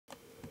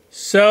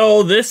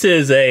So this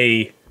is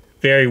a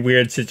very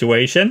weird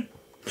situation.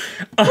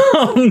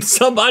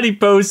 Somebody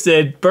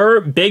posted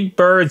Big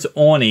Bird's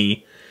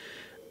Oni.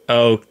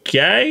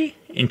 Okay,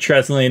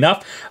 interestingly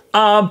enough,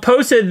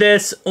 posted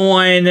this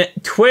on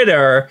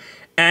Twitter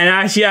and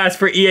actually asked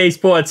for EA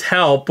Sports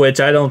help,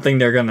 which I don't think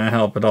they're gonna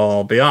help at all,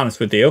 I'll be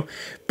honest with you.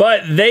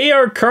 But they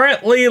are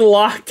currently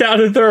locked out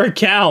of their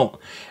account,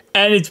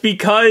 and it's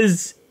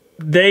because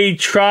they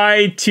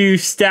tried to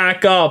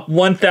stack up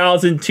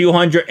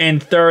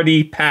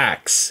 1,230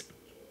 packs.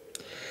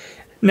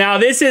 Now,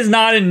 this is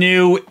not a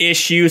new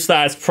issue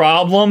 /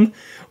 problem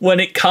when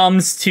it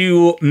comes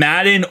to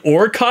Madden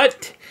or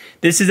Cut.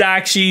 This is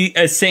actually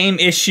a same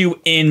issue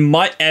in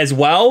MUT as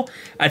well.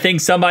 I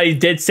think somebody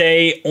did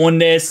say on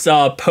this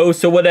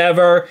post or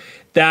whatever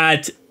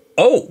that,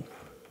 oh,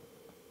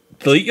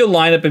 delete your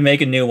lineup and make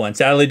a new one.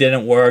 Sadly,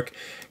 didn't work.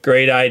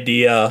 Great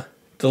idea.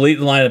 Delete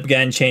the lineup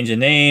again, change the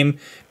name.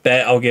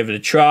 Bet I'll give it a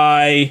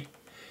try.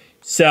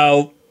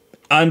 So,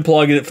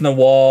 unplug it from the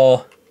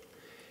wall.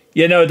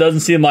 You know, it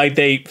doesn't seem like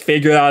they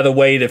figured out a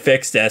way to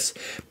fix this.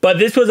 But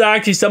this was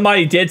actually,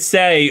 somebody did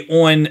say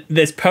on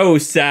this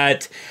post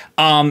that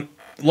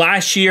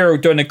last year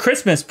during the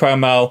Christmas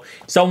promo,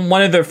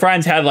 one of their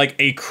friends had like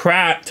a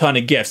crap ton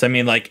of gifts. I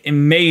mean, like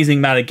amazing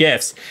amount of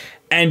gifts.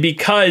 And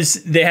because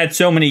they had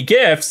so many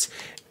gifts,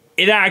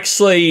 it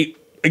actually,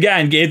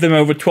 again, gave them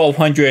over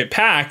 1,200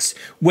 packs,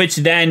 which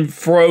then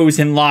froze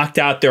and locked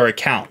out their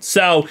account.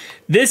 So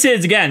this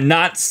is, again,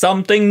 not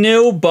something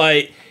new,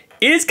 but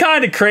it is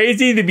kind of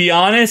crazy, to be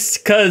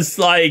honest, because,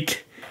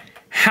 like,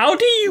 how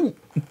do you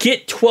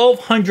get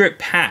 1,200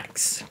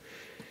 packs?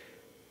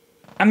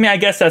 I mean, I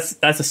guess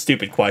that's a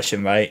stupid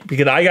question, right?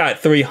 Because I got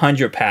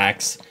 300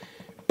 packs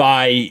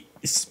by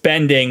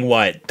spending,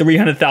 what,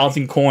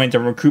 300,000 coins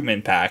on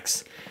recruitment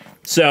packs.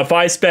 So if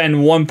I spend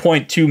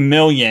 1.2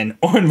 million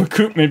on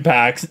recruitment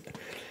packs,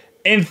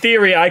 in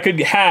theory, I could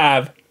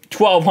have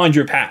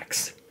 1,200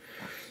 packs.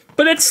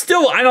 But it's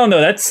still, I don't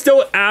know, that's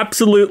still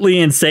absolutely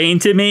insane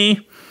to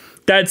me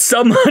that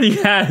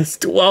somebody has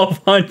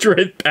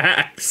 1,200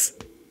 packs.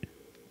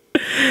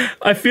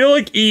 I feel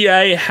like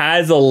EA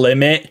has a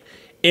limit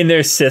in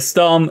their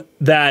system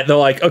that they're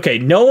like, okay,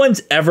 no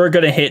one's ever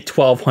going to hit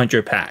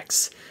 1,200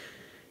 packs.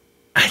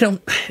 I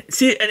don't,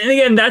 see, and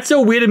again, that's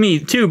so weird to me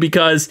too,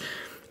 because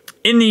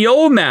in the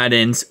old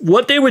Maddens,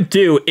 what they would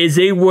do is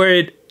they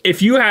would,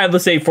 if you had,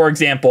 let's say, for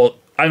example,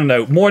 I don't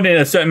know, more than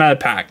a certain amount of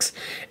packs,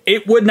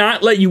 it would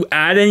not let you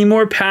add any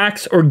more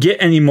packs or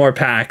get any more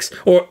packs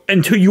or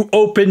until you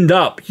opened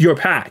up your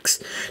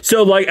packs.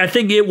 So, like, I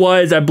think it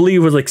was, I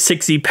believe it was like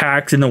 60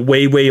 packs in the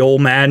way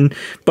old Madden.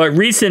 But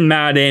recent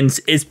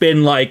Maddens, it's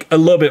been like a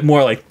little bit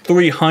more like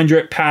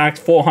 300 packs,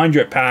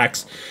 400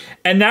 packs.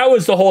 And that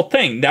was the whole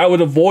thing. That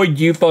would avoid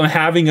you from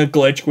having a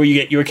glitch where you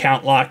get your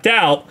account locked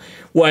out.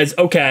 Was,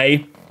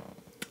 okay,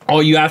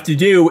 all you have to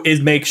do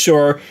is make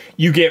sure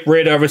you get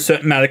rid of a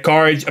certain amount of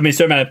cards, a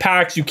certain amount of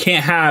packs. You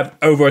can't have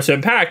over a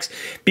certain packs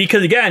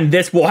because, again,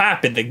 this will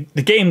happen.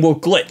 The game will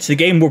glitch. The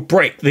game will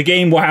break. The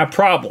game will have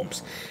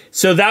problems.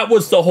 So that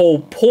was the whole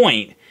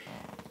point.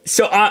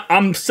 So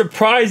I'm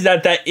surprised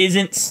that that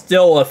isn't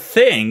still a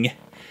thing.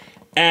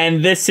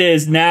 And this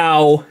is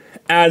now,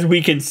 as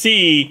we can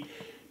see,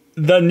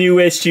 the new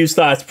issue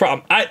 /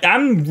 problem.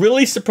 I'm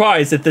really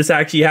surprised that this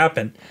actually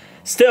happened.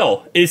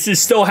 Still, this is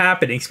still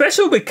happening,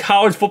 especially with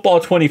College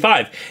Football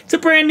 25. It's a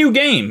brand new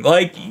game.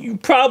 Like, you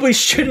probably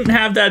shouldn't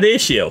have that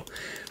issue.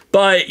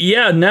 But,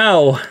 yeah,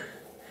 no.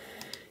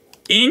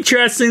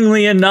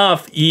 Interestingly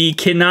enough, he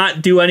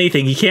cannot do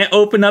anything. He can't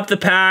open up the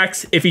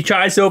packs. If he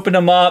tries to open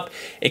them up,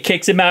 it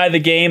kicks him out of the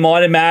game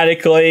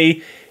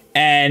automatically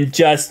and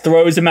just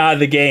throws him out of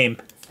the game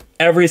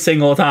every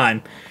single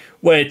time.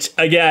 Which,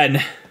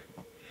 again,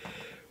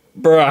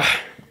 bruh.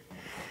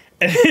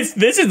 And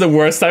this is the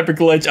worst type of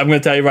glitch, I'm going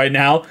to tell you right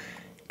now,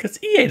 because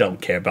EA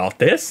don't care about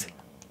this.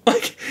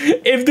 Like,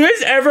 if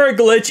there's ever a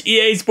glitch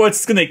EA Sports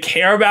is going to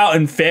care about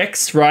and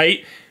fix,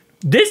 right,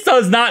 this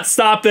does not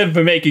stop them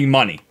from making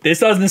money.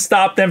 This doesn't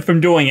stop them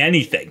from doing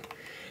anything.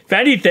 If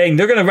anything,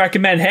 they're going to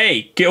recommend,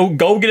 hey,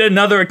 go get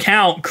another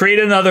account, create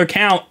another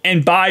account,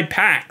 and buy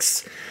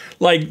packs.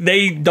 Like,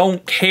 they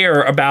don't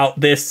care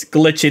about this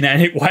glitch in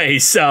any way.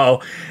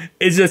 So,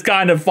 it's just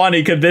kind of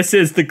funny, because this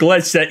is the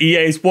glitch that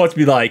EA Sports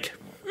be like,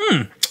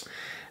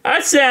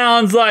 that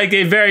sounds like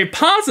a very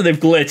positive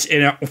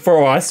glitch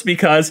for us,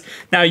 because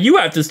now you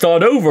have to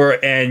start over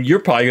and you're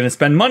probably going to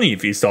spend money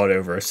if you start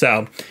over.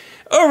 So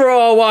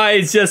overall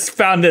wise, just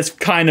found this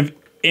kind of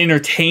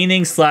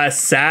entertaining /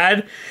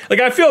 sad. Like,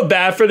 I feel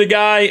bad for the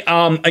guy.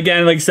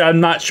 Again, like I said,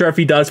 I'm not sure if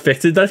he does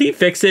fix it. Does he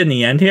fix it in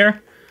the end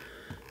here?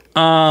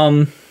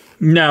 No,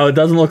 it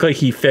doesn't look like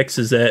he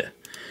fixes it.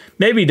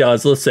 Maybe he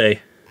does. Let's see.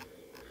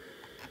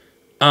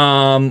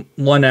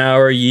 1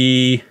 hour,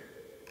 ye.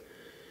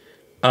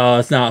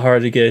 It's not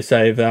hard to get a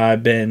save.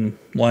 I've been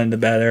one of the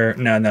better.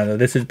 No.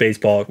 This is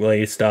baseball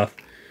related stuff.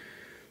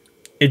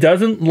 It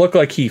doesn't look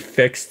like he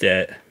fixed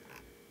it.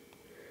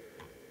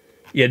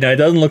 Yeah, no, it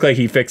doesn't look like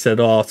he fixed it at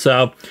all.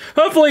 So,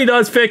 hopefully he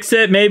does fix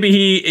it. Maybe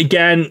he,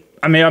 again,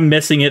 I mean, I'm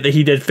missing it that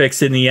he did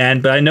fix it in the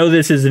end, but I know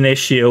this is an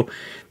issue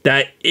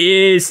that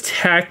is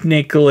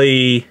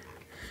technically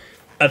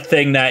a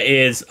thing that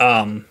is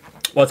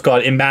what's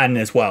called in Madden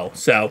as well.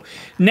 So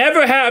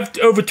never have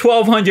over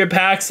 1,200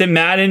 packs in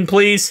Madden,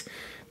 please.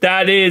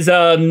 That is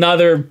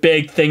another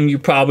big thing you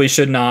probably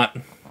should not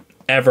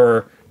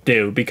ever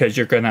do, because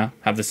you're gonna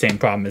have the same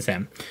problem as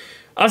him.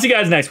 I'll see you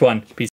guys next one. Peace.